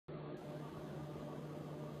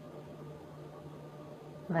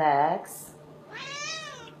Lex?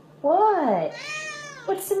 What?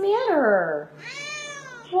 What's the matter?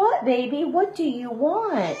 What, baby? What do you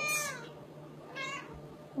want?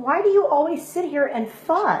 Why do you always sit here and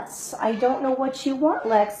fuss? I don't know what you want,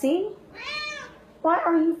 Lexi. Why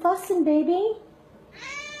are you fussing, baby?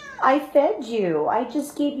 I fed you. I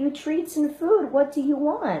just gave you treats and food. What do you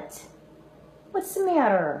want? What's the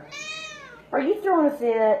matter? Are you throwing a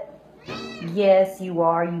fit? Yes, you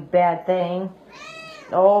are, you bad thing.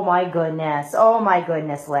 Oh my goodness. Oh my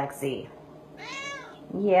goodness, Lexi.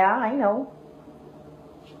 Yeah, I know.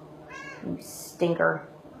 You stinker.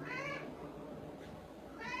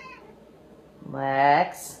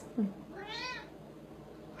 Lex.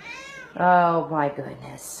 Oh my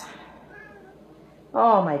goodness.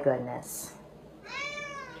 Oh my goodness.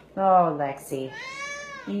 Oh, Lexi.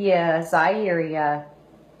 Yes, I hear ya.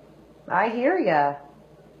 I hear ya.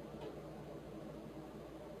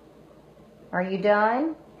 Are you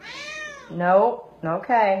done? Nope.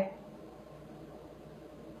 Okay.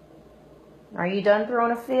 Are you done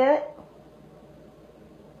throwing a fit?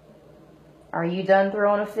 Are you done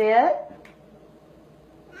throwing a fit?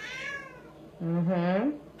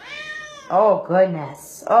 Mm-hmm. Oh,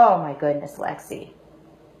 goodness. Oh, my goodness, Lexi.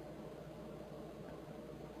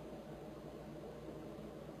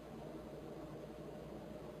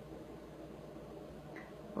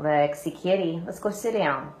 Lexi kitty, let's go sit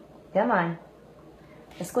down. Come on.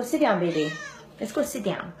 Let's go sit down, baby. Let's go sit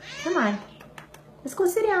down. Come on. Let's go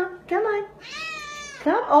sit down. Come on.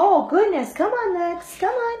 Come. Oh, goodness. Come on, Lex.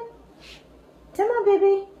 Come on. Come on,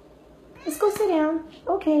 baby. Let's go sit down.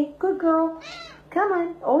 Okay, good girl. Come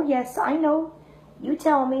on. Oh, yes, I know. You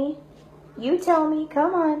tell me. You tell me.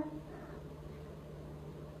 Come on.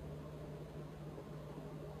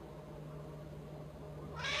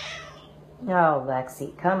 Oh,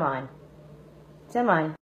 Lexi, come on. Come on.